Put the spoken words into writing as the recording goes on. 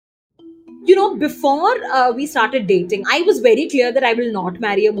Before we started dating, I was very clear that I will not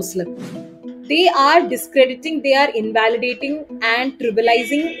marry a Muslim. They are discrediting, they are invalidating and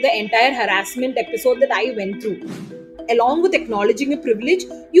trivializing the entire harassment episode that I went through. Along with acknowledging your privilege,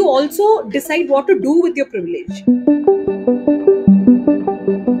 you also decide what to do with your privilege.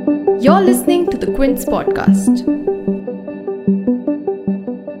 You're listening to the Quince podcast.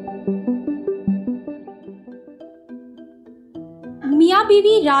 Mia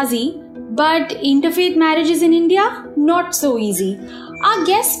Bibi Razi, but interfaith marriages in India? Not so easy. Our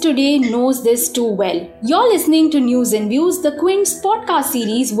guest today knows this too well. You're listening to News and Views, the Quince podcast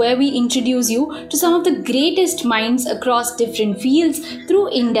series where we introduce you to some of the greatest minds across different fields through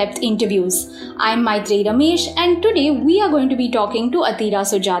in-depth interviews. I'm Maitri Ramesh, and today we are going to be talking to Atira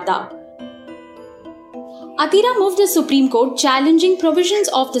Sujata. Atira moved the Supreme Court challenging provisions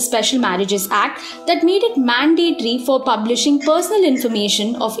of the Special Marriages Act that made it mandatory for publishing personal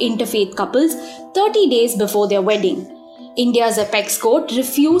information of interfaith couples 30 days before their wedding. India's apex court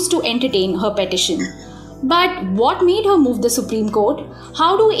refused to entertain her petition. But what made her move the Supreme Court?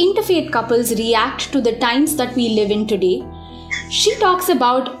 How do interfaith couples react to the times that we live in today? She talks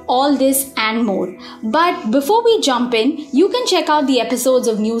about all this and more. But before we jump in, you can check out the episodes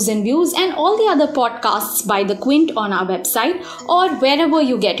of News and Views and all the other podcasts by The Quint on our website or wherever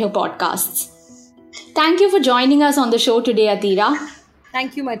you get your podcasts. Thank you for joining us on the show today, Atira.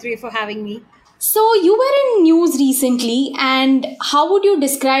 Thank you, Maitri, for having me. So, you were in news recently, and how would you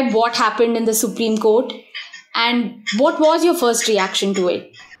describe what happened in the Supreme Court? And what was your first reaction to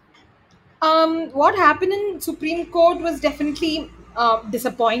it? What happened in Supreme Court was definitely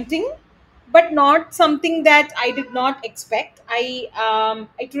disappointing, but not something that I did not expect.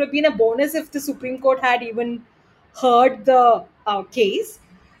 It would have been a bonus if the Supreme Court had even heard the case,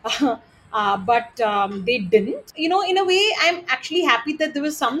 but they didn't. In a way, I'm actually happy that there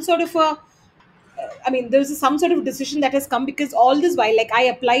was some sort of there was some sort of decision that has come, because all this while, like, I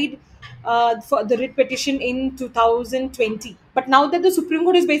applied for the writ petition in 2020, but now that the Supreme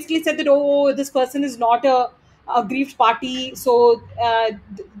Court has basically said that, oh, this person is not a aggrieved party, so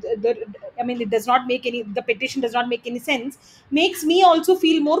it does not make the petition does not make any sense, makes me also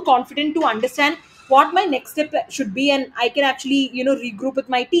feel more confident to understand what my next step should be, and I can actually regroup with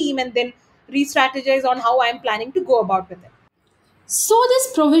my team and then re-strategize on how I'm planning to go about with it. So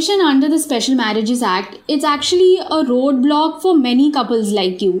this provision under the Special Marriages Act, it's actually a roadblock for many couples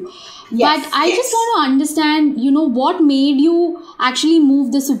like you. Yes, But I yes. just want to understand, what made you actually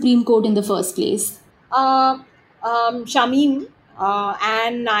move the Supreme Court in the first place? Shamim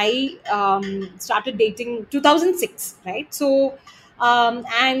and I started dating 2006, right? So,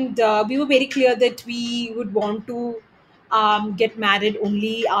 and we were very clear that we would want to get married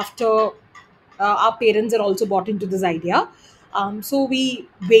only after our parents are also bought into this idea. So we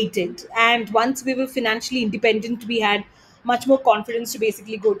waited, and once we were financially independent, we had much more confidence to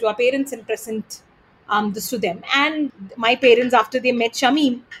basically go to our parents and present this to them. And my parents, after they met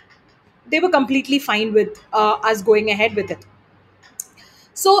Shamim, they were completely fine with us going ahead with it.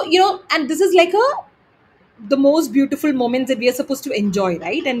 So, and this is like the most beautiful moments that we are supposed to enjoy,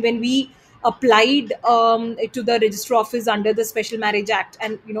 right? And when we applied to the registrar office under the Special Marriage Act,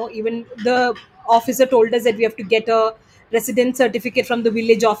 and even the officer told us that we have to get a residence certificate from the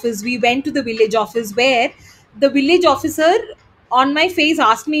village office. We went to the village office, where the village officer on my face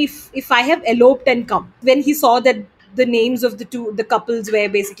asked me if I have eloped and come, when he saw that the names of the couples were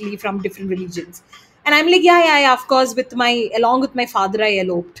basically from different religions. And I'm like, yeah, of course, along with my father, I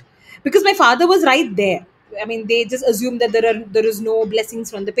eloped, because my father was right there. I mean, they just assume that there is no blessings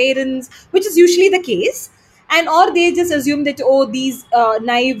from the parents, which is usually the case, and or they just assume that, oh, these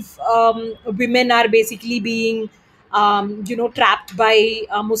naive women are basically being trapped by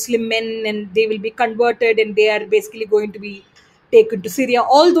Muslim men, and they will be converted, and they are basically going to be taken to Syria.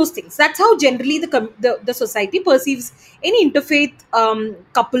 All those things. That's how generally the society perceives any interfaith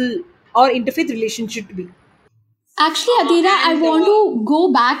couple or interfaith relationship to be. Actually, Adira, I want to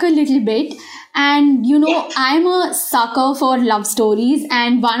go back a little bit. And, I'm a sucker for love stories.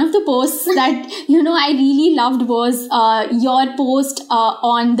 And one of the posts that, I really loved was your post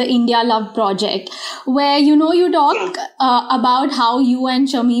on the India Love Project, where, you talk about how you and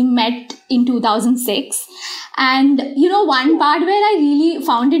Shamim met in 2006. And, one part where I really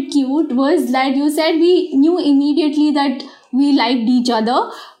found it cute was that you said we knew immediately that we liked each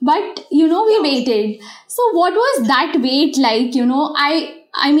other, but we waited. So what was that wait like?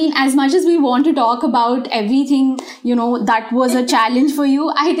 I mean, as much as we want to talk about everything, that was a challenge for you,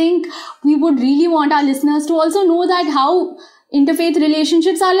 I think we would really want our listeners to also know that how interfaith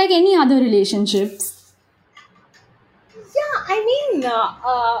relationships are like any other relationships. Yeah, I mean,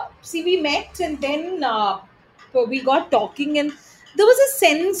 see, we met and then we got talking, and there was a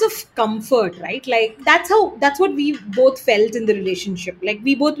sense of comfort, right? Like that's what we both felt in the relationship. Like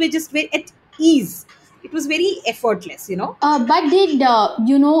we both were just very at ease. It was very effortless. But did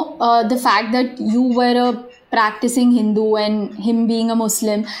the fact that you were a practicing Hindu and him being a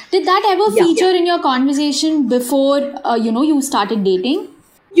Muslim, did that ever Yeah. feature in your conversation before you started dating?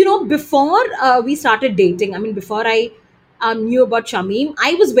 Before we started dating, I mean, before I knew about Shamim,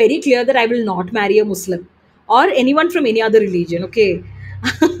 I was very clear that I will not marry a Muslim or anyone from any other religion, okay?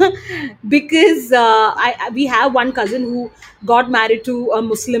 Because we have one cousin who got married to a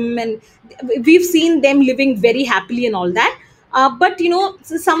Muslim, and we've seen them living very happily and all that. But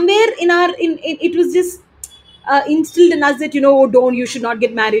somewhere in it was just instilled in us that oh, don't, you should not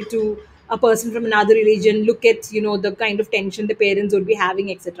get married to a person from another religion. Look at the kind of tension the parents would be having,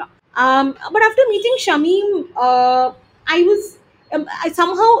 etc. But after meeting Shamim, I was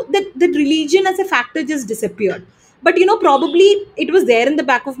somehow that religion as a factor just disappeared. But probably it was there in the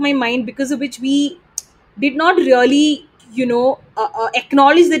back of my mind, because of which we did not really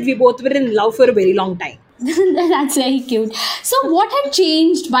acknowledge that we both were in love for a very long time. That's very cute. So, what had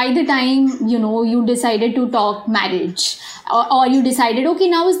changed by the time you decided to talk marriage, or you decided, okay,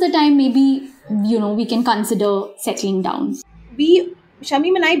 now is the time, maybe we can consider settling down? we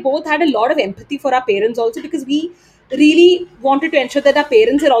Shamim and I both had a lot of empathy for our parents also, because we really wanted to ensure that our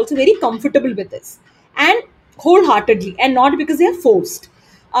parents are also very comfortable with this and wholeheartedly, and not because they are forced.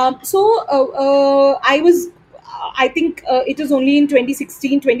 I think it was only in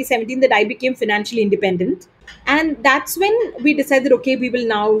 2016, 2017 that I became financially independent. And that's when we decided, okay, we will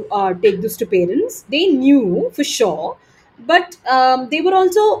now take this to parents. They knew for sure, but they were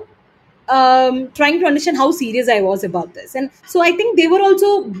also trying to understand how serious I was about this. And so I think they were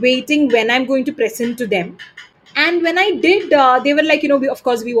also waiting when I'm going to present to them. And when I did, they were like, of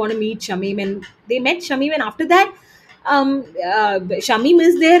course, we want to meet Shamim. And they met Shamim. And after that, Shamim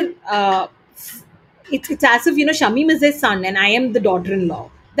is their, it's as if, Shamim is their son and I am the daughter in law.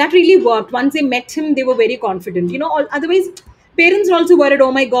 That really worked. Once they met him, they were very confident. Otherwise, parents were also worried,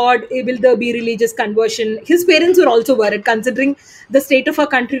 oh my God, will there be religious conversion? His parents were also worried, considering the state of our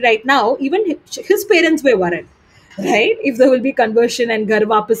country right now. Even his parents were worried, right? If there will be conversion and ghar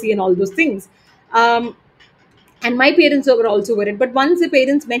wapasi and all those things. And my parents were also worried. But once the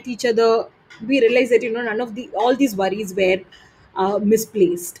parents met each other, we realized that, none of all these worries were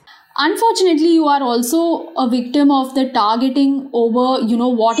misplaced. Unfortunately, you are also a victim of the targeting over,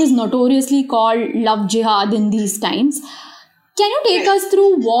 what is notoriously called love jihad in these times. Can you take us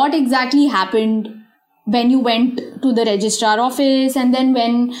through what exactly happened when you went to the registrar office, and then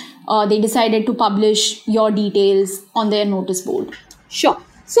when they decided to publish your details on their notice board? Sure.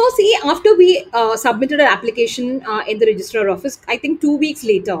 So, see, after we submitted our application in the registrar office, I think 2 weeks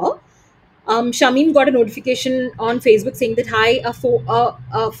later, Shamim got a notification on Facebook saying that, hi, a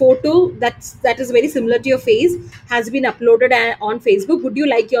photo that is very similar to your face has been uploaded on Facebook. Would you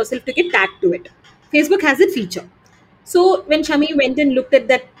like yourself to get tagged to it? Facebook has that feature. So when Shamim went and looked at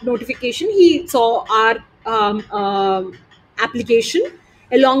that notification, he saw our application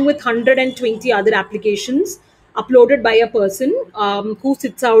along with 120 other applications uploaded by a person who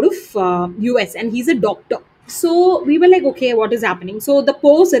sits out of US, and he's a doctor. So we were like, okay, what is happening? So the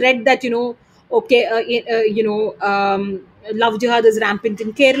post read that, okay, love jihad is rampant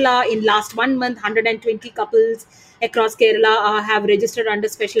in Kerala. In last 1 month, 120 couples across Kerala have registered under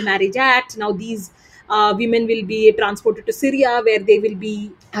Special Marriage Act. Now these women will be transported to Syria, where they will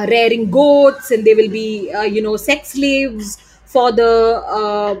be rearing goats, and they will be, sex slaves for the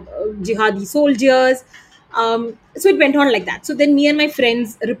jihadi soldiers. So it went on like that. So then me and my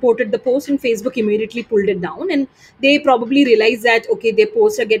friends reported the post, and Facebook immediately pulled it down, and they probably realized that, okay, their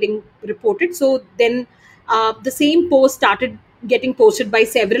posts are getting reported. So then the same post started getting posted by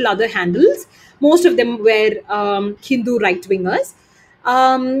several other handles. Most of them were Hindu right wingers.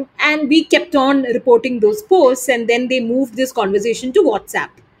 And we kept on reporting those posts, and then they moved this conversation to WhatsApp.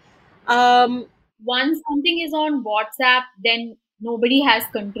 Um, Once something is on WhatsApp, then nobody has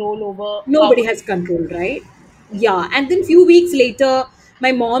control over Nobody has control, right? Yeah. And then few weeks later,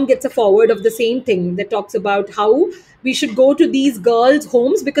 my mom gets a forward of the same thing that talks about how we should go to these girls'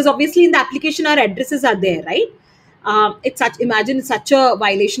 homes, because obviously in the application our addresses are there, right? It's such a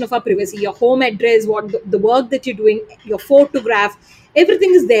violation of our privacy. Your home address, what the work that you're doing, your photograph,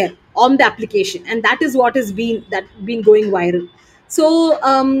 everything is there on the application, and that is what has been going viral. So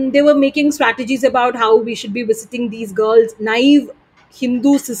they were making strategies about how we should be visiting these girls, naive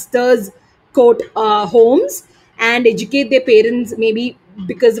Hindu sisters, quote, homes, and educate their parents, maybe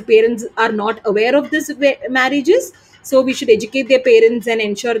because the parents are not aware of this marriages. So we should educate their parents and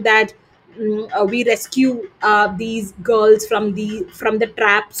ensure that we rescue these girls from the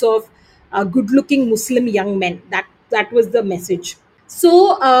traps of good-looking Muslim young men. That was the message.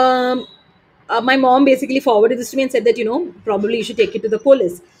 So my mom basically forwarded this to me and said that, probably you should take it to the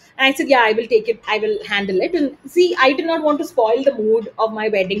police. And I said, yeah, I will take it. I will handle it. And see, I did not want to spoil the mood of my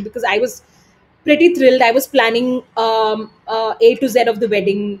wedding because I was pretty thrilled. I was planning A to Z of the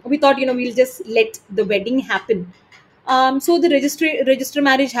wedding. We thought, we'll just let the wedding happen. So the register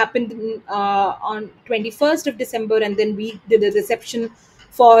marriage happened on 21st of December, and then we did a reception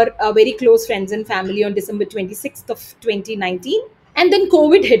for very close friends and family on December 26th of 2019. And then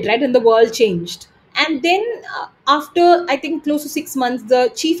COVID hit, right, and the world changed. And then after, I think, close to 6 months,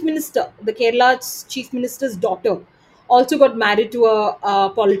 the Kerala's chief minister's daughter also got married to a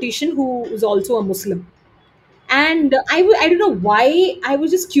politician who was also a Muslim. And I don't know why, I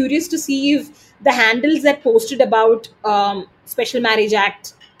was just curious to see if the handles that posted about special marriage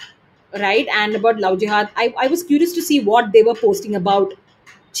act, right, and about love jihad, I was curious to see what they were posting about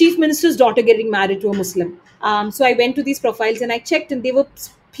chief minister's daughter getting married to a Muslim. So I went to these profiles and I checked, and they were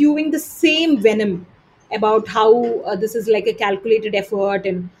spewing the same venom about how this is like a calculated effort,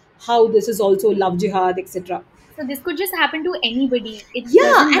 and how this is also love jihad, etc. So this could just happen to anybody. It Yeah,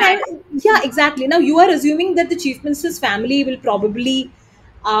 doesn't and matter. yeah, exactly. Now you are assuming that the chief minister's family will probably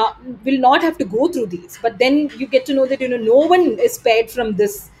uh, will not have to go through these, but then you get to know that no one is spared from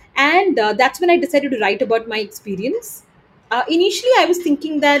this. And that's when I decided to write about my experience. Initially, I was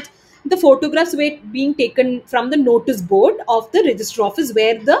thinking that the photographs were being taken from the notice board of the register office,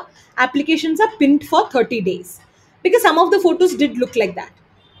 where the applications are pinned for 30 days, because some of the photos did look like that.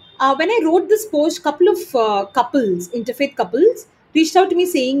 When I wrote this post, couple of interfaith couples, reached out to me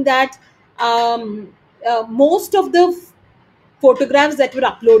saying that most of the photographs that were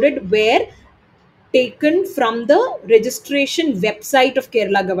uploaded were taken from the registration website of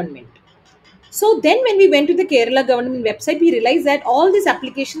Kerala government. So then, when we went to the Kerala government website, we realized that all these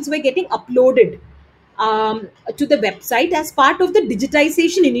applications were getting uploaded to the website as part of the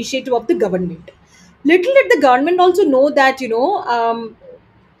digitization initiative of the government. Little did the government also know that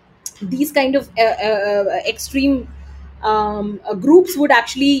these kind of extreme groups would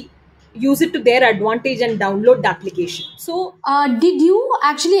actually use it to their advantage and download the application. So Did you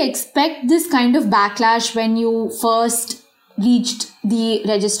actually expect this kind of backlash when you first reached the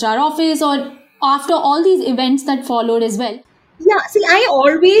registrar office, or after all these events that followed as well? yeah, see, I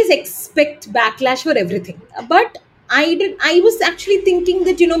always expect backlash for everything, but I was actually thinking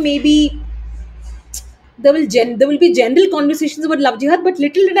that maybe there will be general conversations about love jihad, but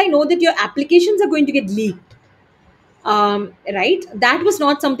little did I know that your applications are going to get leaked. Right, that was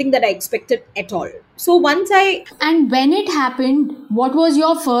not something that I expected at all. So once I And when it happened, what was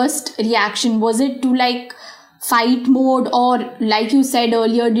your first reaction? Was it to like fight mode, or like you said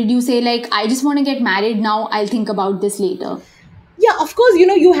earlier, did you say like, I just want to get married now, I'll think about this later? Yeah, of course,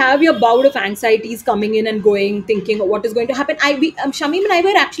 you have your bout of anxieties coming in and going, thinking what is going to happen. Shamim and I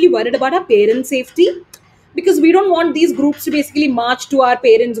were actually worried about our parents' safety, because we don't want these groups to basically march to our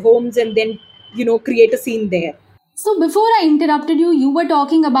parents' homes and then create a scene there. So before I interrupted you, you were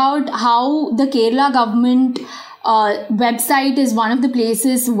talking about how the Kerala government website is one of the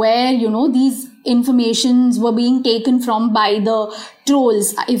places where these informations were being taken from by the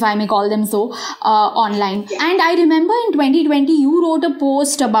trolls, if I may call them so, online. And I remember in 2020 you wrote a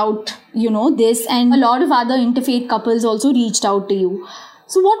post about this, and a lot of other interfaith couples also reached out to you.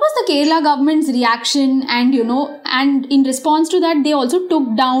 So what was the Kerala government's reaction? And and in response to that, they also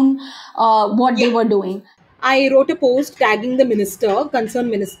took down what they were doing. I wrote a post tagging the concerned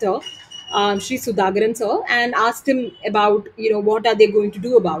minister, Sri Sudhakaran sir, and asked him about what are they going to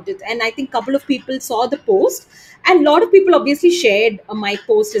do about it. And I think a couple of people saw the post, and a lot of people obviously shared my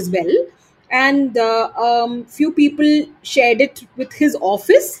post as well. And few people shared it with his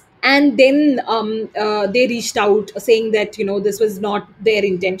office, and then they reached out saying that this was not their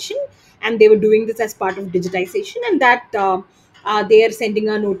intention, and they were doing this as part of digitization, and that they are sending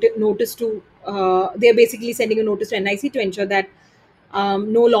a notice to they're basically sending a notice to NIC to ensure that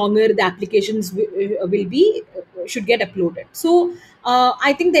no longer the applications will be should get uploaded. So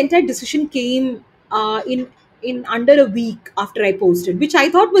I think the entire decision came in under a week after I posted, which I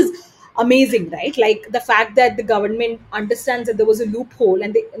thought was amazing, right? Like the fact that the government understands that there was a loophole,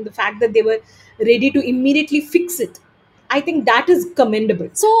 and the fact that they were ready to immediately fix it, I think that is commendable.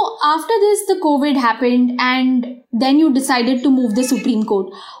 So after this, the COVID happened, and then you decided to move the Supreme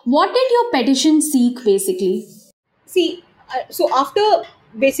Court. What did your petition seek basically? See, so after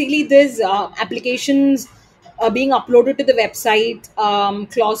basically this applications being uploaded to the website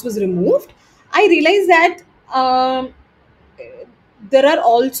clause was removed, I realized that um, there are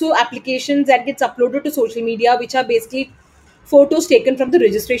also applications that gets uploaded to social media which are basically photos taken from the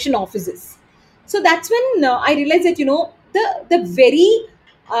registration offices. So that's when I realized that the very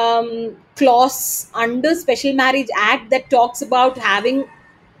clause under special marriage act that talks about having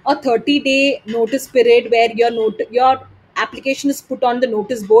a 30-day notice period where your application is put on the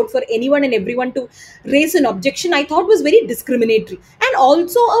notice board for anyone and everyone to raise an objection, I thought was very discriminatory and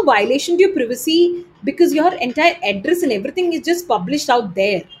also a violation to your privacy, because your entire address and everything is just published out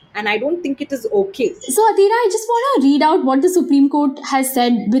there, and I don't think it is okay. So, Adira, I just want to read out what the Supreme Court has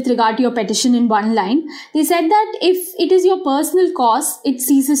said with regard to your petition in one line. They said that if it is your personal cause, it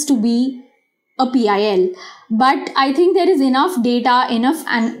ceases to be a PIL. But I think there is enough data, enough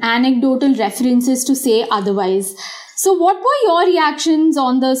anecdotal references to say otherwise. So, what were your reactions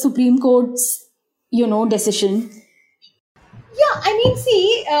on the Supreme Court's, decision? Yeah, I mean,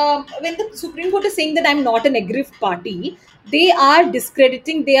 see, when the Supreme Court is saying that I'm not an aggrieved party, they are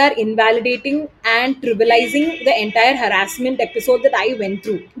discrediting, they are invalidating and trivializing the entire harassment episode that I went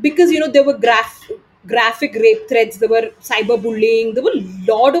through. Because, there were graphic rape threats, there were cyberbullying, there were a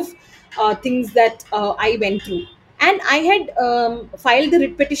lot of things that I went through. And I had filed the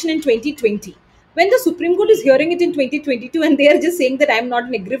writ petition in 2020. When the Supreme Court is hearing it in 2022 and they are just saying that I'm not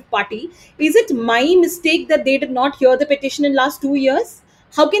an aggrieved party, is it my mistake that they did not hear the petition in last 2 years?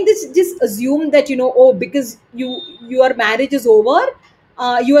 How can this just assume that, oh, because your marriage is over,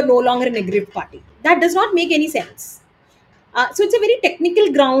 you are no longer an aggrieved party? That does not make any sense. So it's a very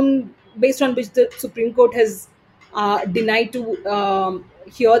technical ground based on which the Supreme Court has denied to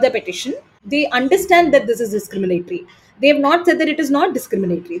hear the petition. They understand that this is discriminatory. They have not said that it is not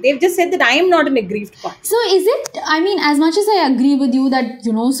discriminatory. They've just said that I am not an aggrieved party. So is it, I mean, as much as I agree with you that,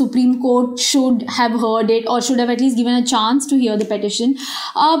 Supreme Court should have heard it or should have at least given a chance to hear the petition,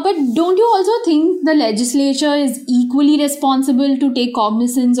 but don't you also think the legislature is equally responsible to take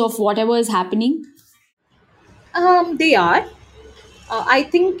cognizance of whatever is happening? They are. I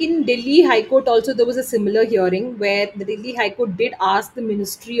think in Delhi High Court also there was a similar hearing where the Delhi High Court did ask the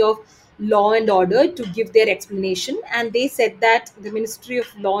Ministry of Law and Order to give their explanation, and they said that the Ministry of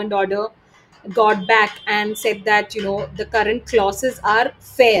Law and Order got back and said that the current clauses are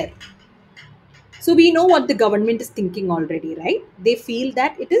fair. So we know what the government is thinking already, right? They feel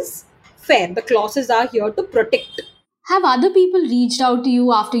that it is fair. The clauses are here to protect. Have other people reached out to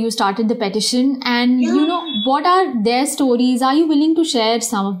you after you started the petition? And, what are their stories? Are you willing to share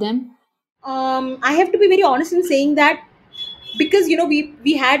some of them? I have to be very honest in saying that, because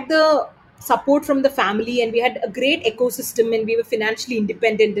we had the support from the family and we had a great ecosystem and we were financially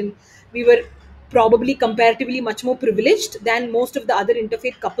independent and we were probably comparatively much more privileged than most of the other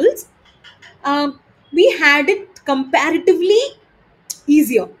interfaith couples. We had it comparatively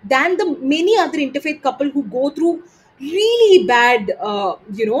easier than the many other interfaith couple who go through really bad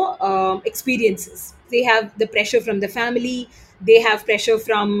experiences. They have the pressure from the family, they have pressure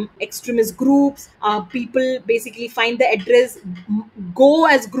from extremist groups. People basically find the address, go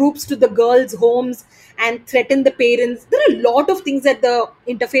as groups to the girls homes and threaten the parents. There are a lot of things that the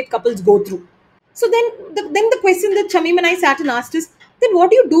interfaith couples go through. So then the question that Shamim and I sat and asked is, then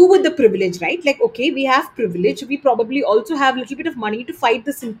what do you do with the privilege, right? Like, okay, we have privilege. We probably also have a little bit of money to fight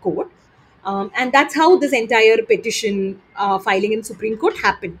this in court. And that's how this entire petition filing in Supreme Court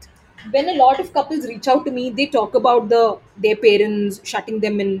happened. When a lot of couples reach out to me, they talk about their parents shutting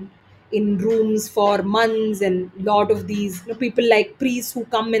them in rooms for months, and lot of these people like priests who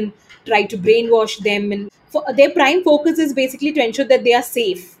come and try to brainwash them, and their prime focus is basically to ensure that they are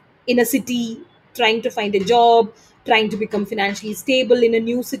safe in a city, trying to find a job, trying to become financially stable in a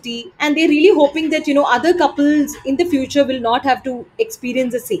new city, and they're really hoping that other couples in the future will not have to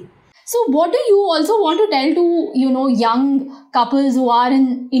experience the same. So, what do you also want to tell to, young couples who are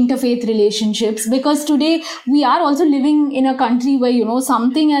in interfaith relationships? Because today we are also living in a country where,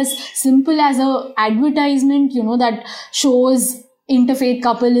 something as simple as a advertisement, that shows interfaith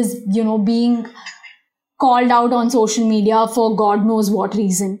couple is, being called out on social media for God knows what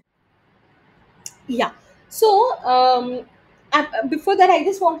reason. Yeah. So, before that, I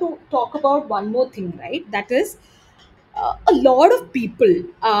just want to talk about one more thing, right? That is, a lot of people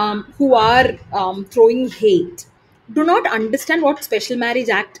who are throwing hate do not understand what Special Marriage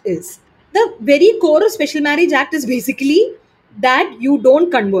Act is. The very core of Special Marriage Act is basically that you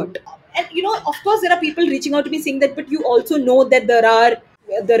don't convert. And of course, there are people reaching out to me saying that, but you also know that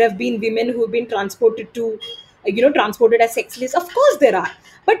there have been women who have been transported to transported as sex slaves. Of course there are,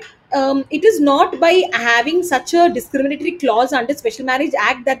 but it is not by having such a discriminatory clause under Special Marriage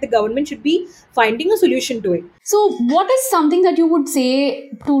Act that the government should be finding a solution to it. So, what is something that you would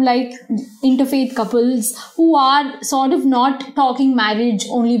say to like interfaith couples who are sort of not talking marriage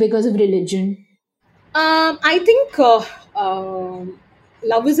only because of religion? I think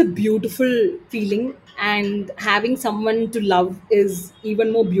love is a beautiful feeling, and having someone to love is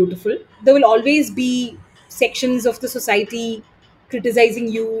even more beautiful. There will always be sections of the society criticizing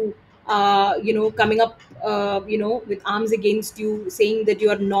you, coming up, with arms against you, saying that you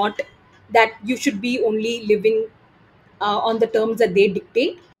are not, that you should be only living on the terms that they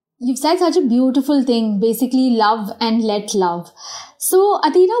dictate. You've said such a beautiful thing, basically love and let love. So,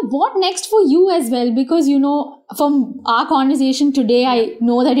 Atira, what next for you as well? Because, from our conversation today, I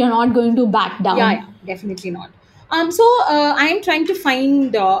know that you're not going to back down. Yeah, definitely not. So I'm trying to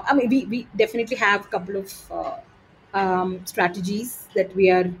find. I mean, we definitely have a couple of strategies that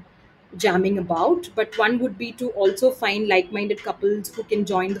we are jamming about. But one would be to also find like-minded couples who can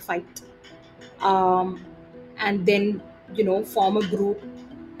join the fight, um, and then form a group,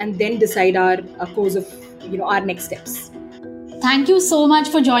 and then decide our course of our next steps. Thank you so much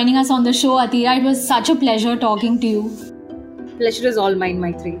for joining us on the show, Atira. It was such a pleasure talking to you. Pleasure is all mine,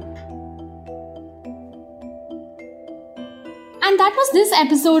 Maitri. And that was this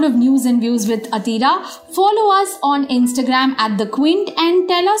episode of News and Views with Atira. Follow us on Instagram at The Quint and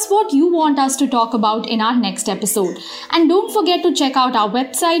tell us what you want us to talk about in our next episode. And don't forget to check out our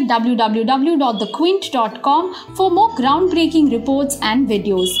website www.thequint.com for more groundbreaking reports and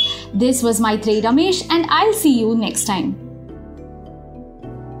videos. This was Maitri Ramesh, and I'll see you next time.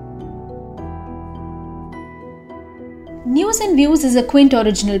 News and Views is a Quint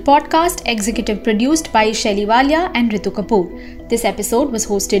original podcast, executive produced by Shelly Walia and Ritu Kapoor. This episode was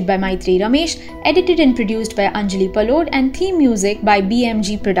hosted by Maitri Ramesh, edited and produced by Anjali Palod, and theme music by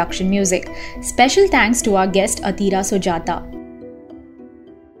BMG Production Music. Special thanks to our guest Atira Sujata.